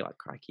 just to be like,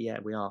 crikey, yeah,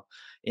 we are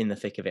in the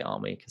thick of it,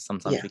 aren't we? Because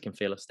sometimes we can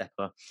feel a step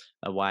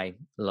away.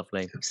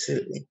 Lovely.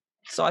 Absolutely.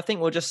 So I think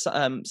we'll just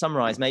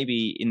summarize,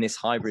 maybe in this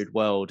hybrid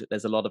world,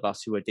 there's a lot of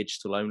us who are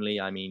digital only.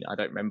 I mean, I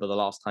don't remember the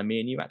last time me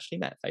and you actually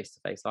met face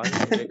to face.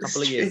 Maybe a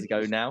couple of years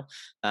ago now,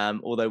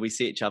 although we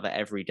see each other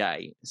every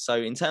day. So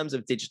in terms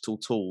of digital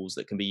tools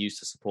that can be used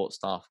to support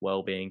staff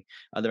well-being,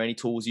 are there any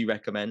tools you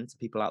recommend to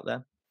people out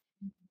there?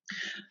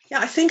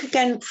 Yeah, I think,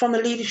 again, from a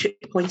leadership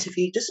point of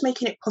view, just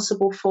making it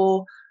possible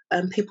for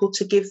people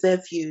to give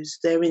their views,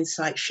 their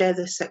insights, share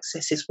their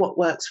successes, what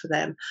works for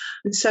them.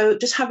 And so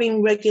just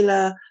having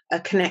regular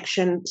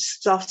connection,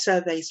 staff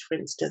surveys, for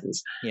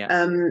instance,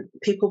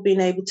 people being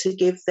able to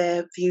give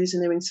their views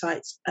and their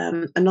insights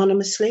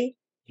anonymously.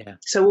 Yeah.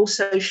 So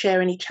also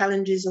share any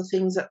challenges or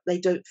things that they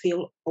don't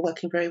feel are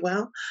working very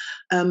well,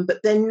 but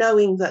then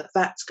knowing that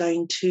that's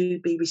going to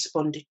be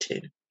responded to.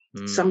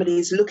 Somebody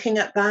is looking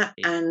at that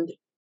and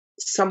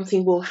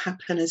something will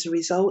happen as a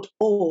result,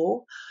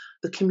 or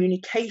the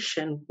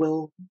communication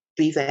will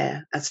be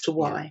there as to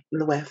why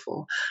and the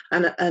wherefore.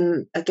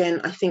 And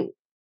again, I think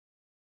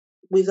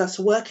with us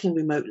working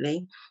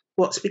remotely,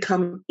 what's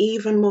become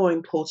even more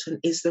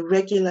important is the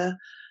regular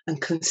and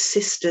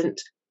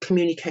consistent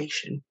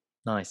communication.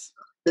 Nice.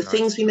 The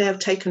things we may have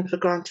taken for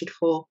granted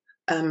for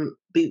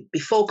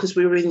before, because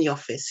we were in the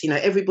office, you know,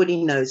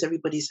 everybody knows,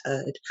 everybody's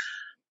heard.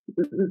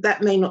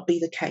 That may not be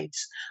the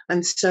case.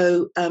 And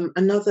so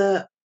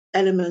another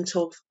element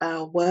of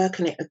our work,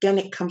 and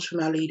it comes from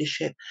our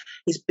leadership,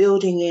 is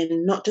building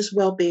in not just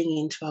well-being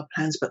into our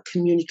plans, but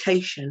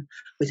communication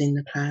within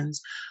the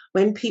plans.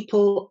 When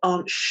people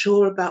aren't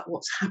sure about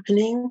what's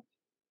happening,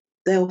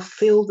 they'll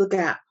fill the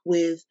gap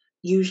with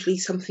usually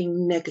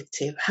something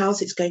negative.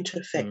 How's it going to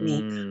affect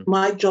me?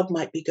 My job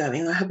might be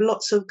going. I have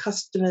lots of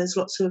customers,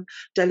 lots of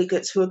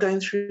delegates who are going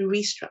through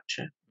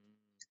restructure.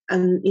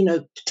 And, you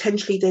know,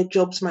 potentially their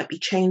jobs might be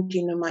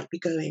changing and might be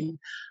going.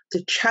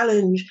 The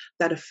challenge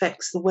that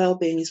affects the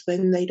well-being is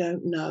when they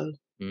don't know.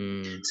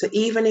 So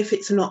even if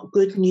it's not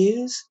good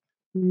news,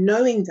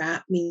 knowing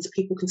that means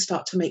people can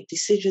start to make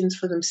decisions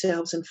for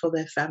themselves and for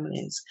their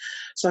families.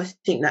 So I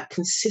think that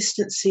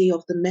consistency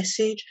of the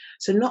message,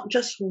 so not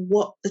just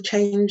what the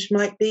change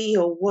might be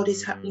or what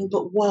is happening,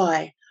 but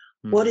why.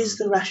 What is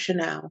the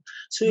rationale?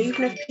 So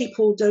even if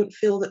people don't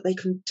feel that they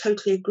can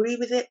totally agree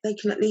with it, they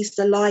can at least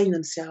align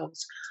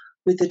themselves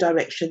with the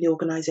direction the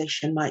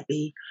organisation might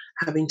be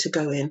having to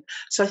go in.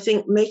 So I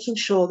think making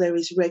sure there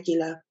is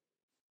regular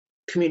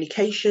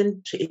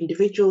communication to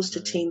individuals,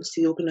 to teams,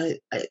 to the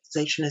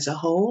organisation as a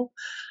whole,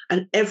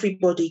 and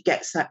everybody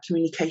gets that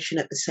communication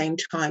at the same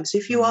time. So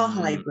if you are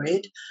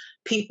hybrid,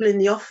 people in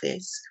the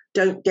office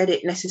don't get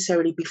it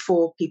necessarily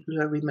before people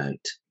who are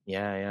remote.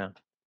 Yeah.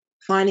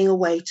 Finding a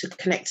way to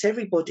connect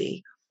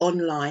everybody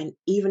online,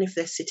 even if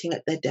they're sitting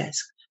at their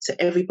desk, so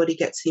everybody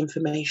gets the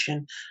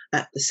information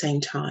at the same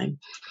time.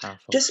 Powerful.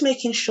 Just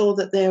making sure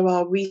that there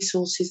are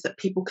resources that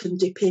people can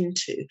dip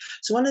into.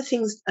 So one of the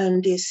things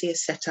DSC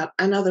has set up,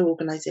 and other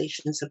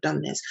organisations have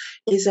done this,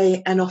 is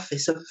an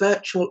office, a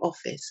virtual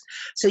office.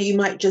 So you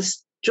might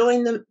just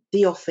join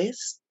the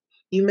office.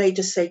 You may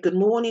just say good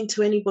morning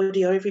to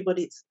anybody or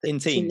everybody that's in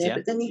Teams, there,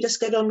 but then you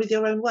just get on with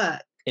your own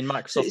work. In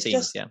Microsoft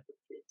Teams,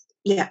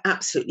 Yeah,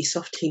 absolutely.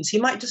 Soft Teams.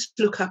 You might just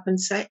look up and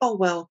say, oh,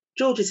 well,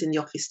 George is in the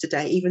office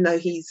today, even though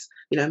he's,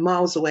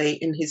 miles away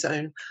in his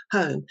own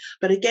home.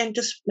 But again,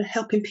 just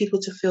helping people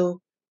to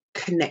feel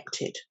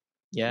connected.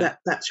 Yeah.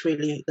 That's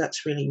really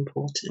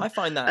important. I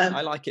find that I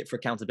like it for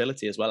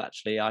accountability as well,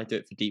 actually. I do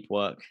it for deep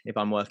work. If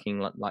I'm working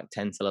like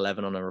 10 till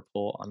 11 on a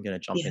report, I'm going to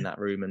jump in that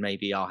room and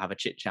maybe I'll have a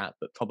chit chat,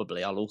 but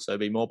probably I'll also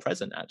be more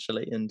present,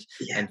 actually, and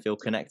feel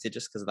connected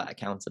just because of that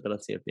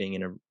accountability of being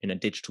in a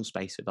digital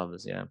space with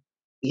others.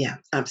 Yeah,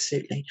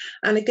 absolutely.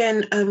 And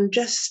again,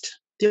 just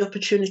the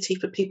opportunity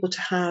for people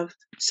to have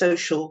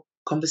social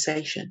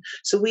conversation.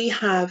 So we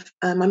have,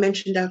 I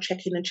mentioned our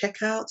check-in and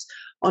check-outs.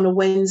 On a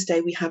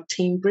Wednesday, we have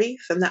team brief,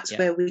 and that's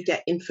where we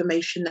get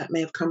information that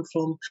may have come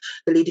from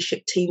the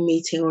leadership team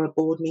meeting or a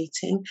board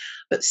meeting.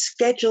 But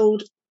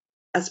scheduled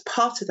as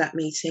part of that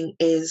meeting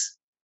is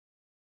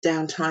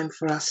downtime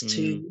for us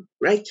to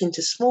break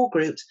into small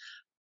groups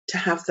to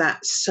have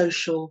that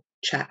social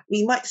chat.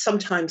 We might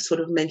sometimes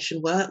sort of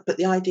mention work, but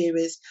the idea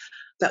is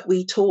that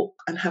we talk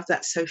and have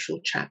that social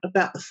chat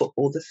about the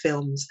football, the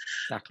films,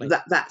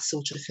 that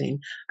sort of thing.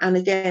 And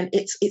again,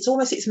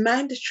 it's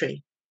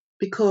mandatory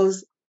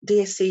because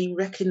DSC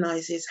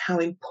recognises how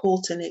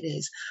important it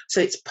is.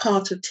 So it's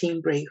part of Team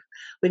Brief.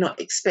 We're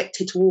not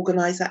expected to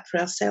organise that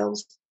for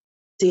ourselves.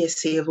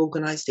 DSC have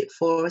organised it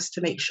for us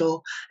to make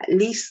sure at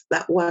least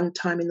that one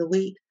time in the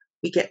week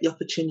we get the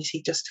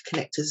opportunity just to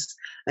connect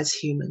as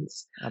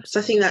humans. Absolutely. So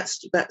I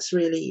think that's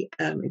really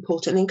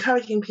important.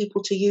 Encouraging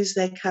people to use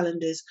their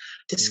calendars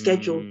to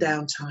schedule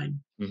downtime.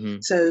 Mm-hmm.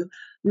 So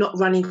not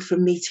running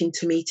from meeting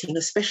to meeting,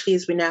 especially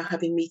as we're now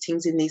having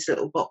meetings in these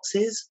little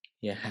boxes.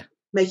 Yeah.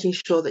 Making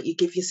sure that you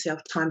give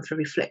yourself time for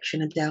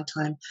reflection and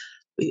downtime,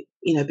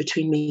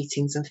 between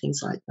meetings and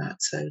things like that.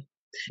 So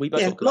we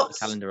both talk about the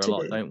calendar a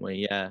lot, don't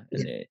we? Yeah.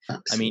 And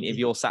I mean, if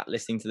you're sat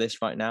listening to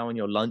this right now and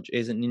your lunch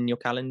isn't in your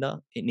calendar,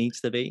 it needs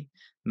to be.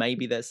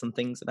 Maybe there's some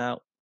things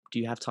about, do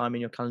you have time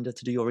in your calendar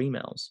to do your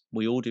emails?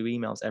 We all do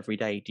emails every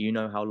day. Do you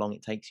know how long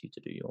it takes you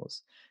to do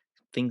yours?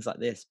 Things like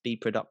this, be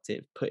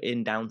productive, put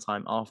in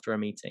downtime after a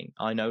meeting.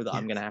 I know that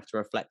I'm going to have to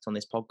reflect on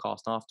this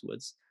podcast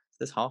afterwards.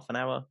 There's half an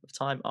hour of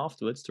time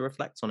afterwards to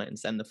reflect on it and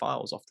send the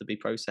files off to be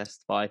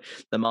processed by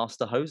the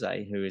master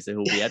Jose, who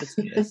will be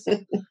editing this.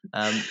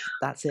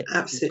 That's it.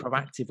 Absolutely. Be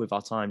proactive with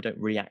our time. Don't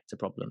react to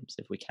problems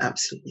if we can.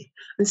 Absolutely.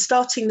 And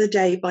starting the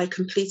day by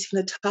completing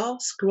a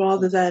task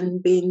rather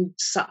than being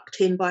sucked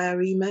in by our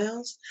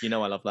emails. I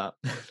love that.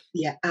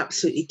 Yeah,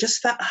 absolutely.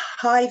 Just that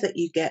high that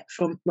you get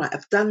from, right,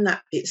 I've done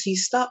that bit. So you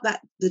start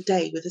the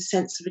day with a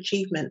sense of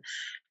achievement.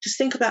 Just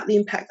think about the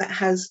impact that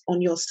has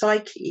on your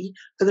psyche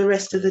for the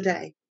rest of the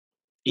day.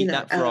 Eat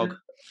That Frog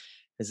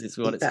is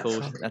what it's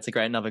called. Frog. That's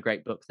another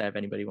great book there if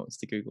anybody wants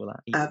to Google that.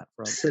 Eat That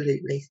Frog.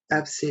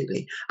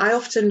 Absolutely. I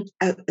often,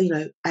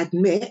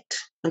 admit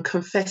and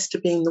confess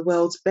to being the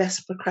world's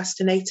best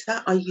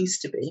procrastinator. I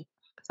used to be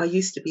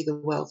the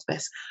world's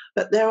best.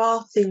 But there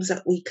are things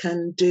that we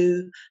can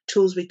do,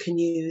 tools we can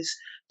use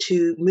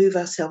to move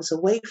ourselves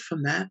away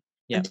from that.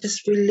 And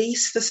just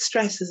release the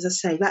stress, as I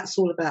say. That's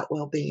all about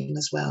well-being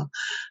as well.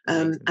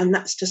 And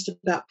that's just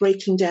about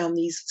breaking down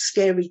these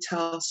scary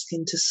tasks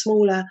into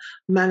smaller,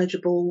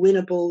 manageable,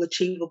 winnable,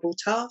 achievable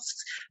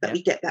tasks that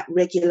we get that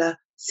regular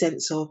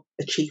sense of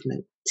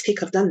achievement.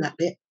 Tick, I've done that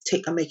bit.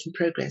 Tick, I'm making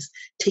progress.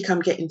 Tick,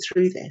 I'm getting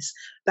through this.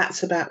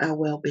 That's about our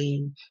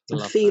well-being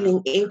and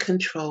feeling in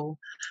control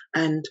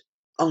and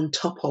on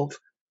top of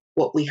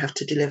what we have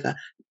to deliver.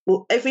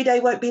 Well, every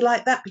day won't be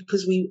like that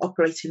because we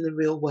operate in the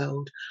real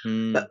world.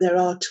 But there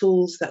are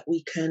tools that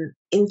we can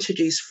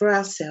introduce for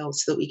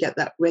ourselves so that we get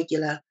that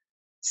regular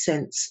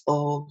sense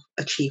of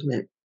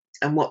achievement.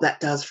 And what that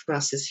does for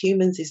us as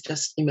humans is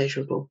just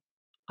immeasurable.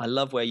 I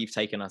love where you've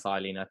taken us,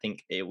 Eileen. I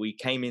think we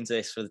came into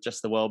this for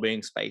just the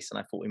well-being space, and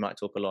I thought we might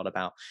talk a lot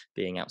about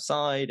being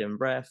outside and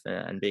breath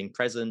and being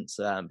present.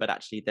 But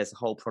actually, there's a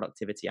whole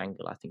productivity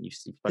angle. I think you've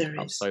spoken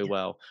about so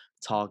well.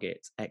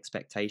 Target,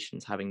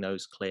 expectations, having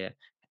those clear,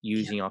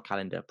 using our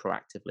calendar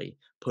proactively,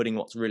 putting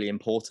what's really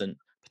important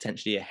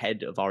potentially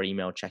ahead of our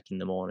email check in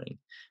the morning.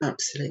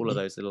 Absolutely. All of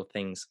those little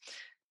things.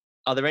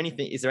 Is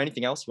there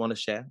anything else you want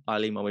to share,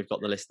 Eileen, while we've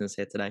got the listeners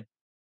here today?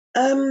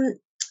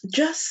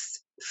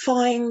 Just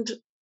find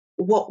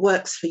what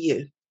works for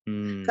you.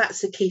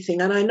 That's the key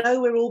thing. And I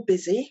know we're all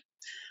busy,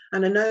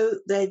 and I know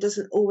there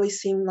doesn't always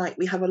seem like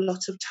we have a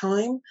lot of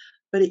time,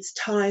 but it's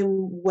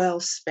time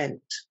well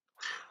spent.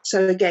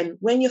 So again,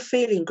 when you're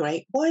feeling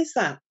great, why is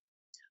that?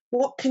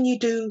 What can you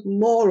do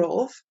more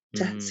of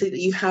so that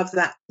you have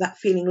that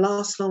feeling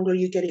last longer,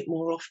 you get it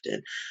more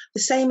often?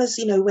 The same as,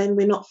 when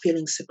we're not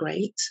feeling so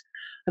great,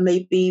 and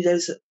maybe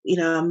there's,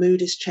 our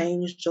mood has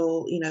changed,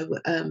 or,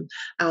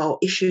 our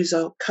issues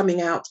are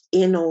coming out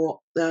in or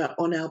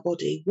on our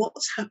body.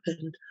 What's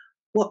happened?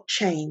 What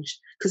changed?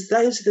 Because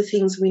those are the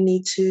things we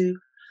need to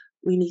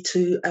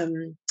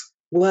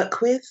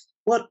work with.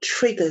 What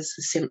triggers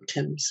the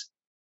symptoms?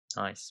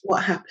 Nice.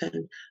 What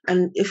happened?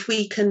 And if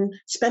we can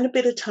spend a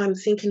bit of time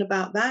thinking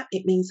about that,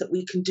 it means that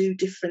we can do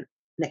different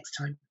next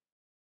time.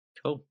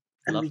 Cool.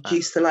 And Love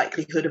reduce the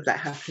likelihood of that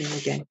happening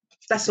again.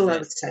 That's all I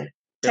would say.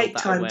 Take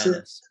time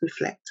to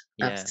reflect.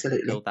 Yeah,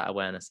 absolutely. Build that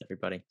awareness,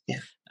 everybody. Yeah.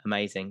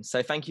 Amazing.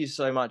 So thank you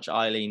so much,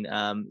 Eileen.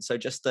 So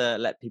just to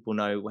let people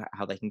know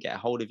how they can get a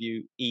hold of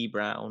you,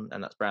 eBrown,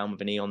 and that's Brown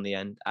with an E on the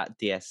end, at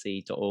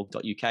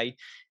dsc.org.uk.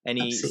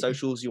 Any Absolutely.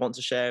 Socials you want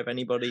to share of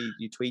anybody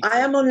you tweet? I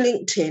am on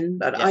LinkedIn,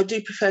 but I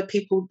do prefer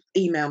people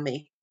email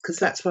me, because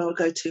that's where I'll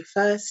go to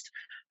first.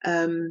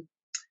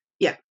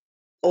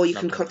 Or you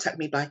can contact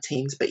me by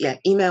Teams, but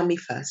email me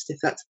first, if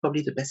that's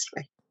probably the best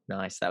way.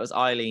 Nice. That was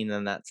Eileen,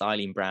 and that's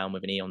Eileen Brown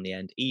with an E on the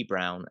end,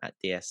 eBrown at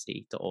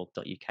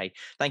dsc.org.uk.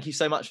 Thank you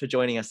so much for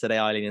joining us today,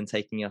 Eileen, and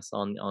taking us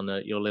on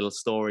your little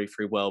story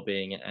through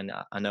wellbeing. And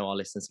I know our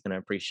listeners are going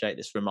to appreciate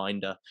this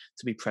reminder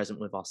to be present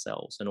with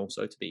ourselves, and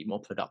also to be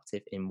more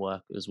productive in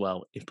work as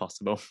well, if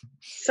possible.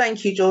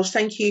 Thank you, George.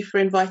 Thank you for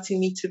inviting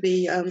me to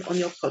be on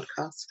your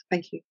podcast.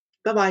 Thank you.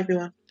 Bye-bye,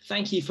 everyone.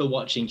 Thank you for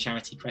watching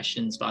Charity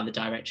Questions by the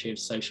Directory of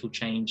Social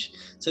Change.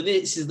 So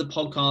this is the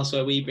podcast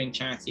where we bring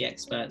charity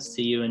experts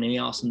to you, and we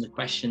ask them the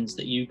questions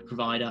that you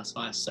provide us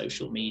via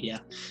social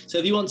media. So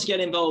if you want to get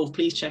involved,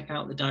 please check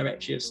out the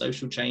Directory of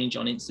Social Change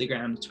on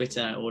Instagram,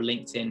 Twitter, or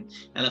LinkedIn.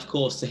 And of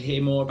course, to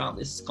hear more about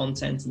this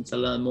content and to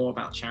learn more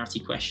about Charity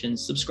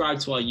Questions, subscribe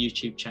to our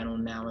YouTube channel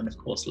now, and of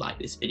course, like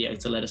this video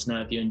to let us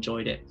know if you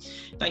enjoyed it.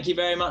 Thank you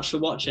very much for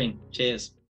watching. Cheers.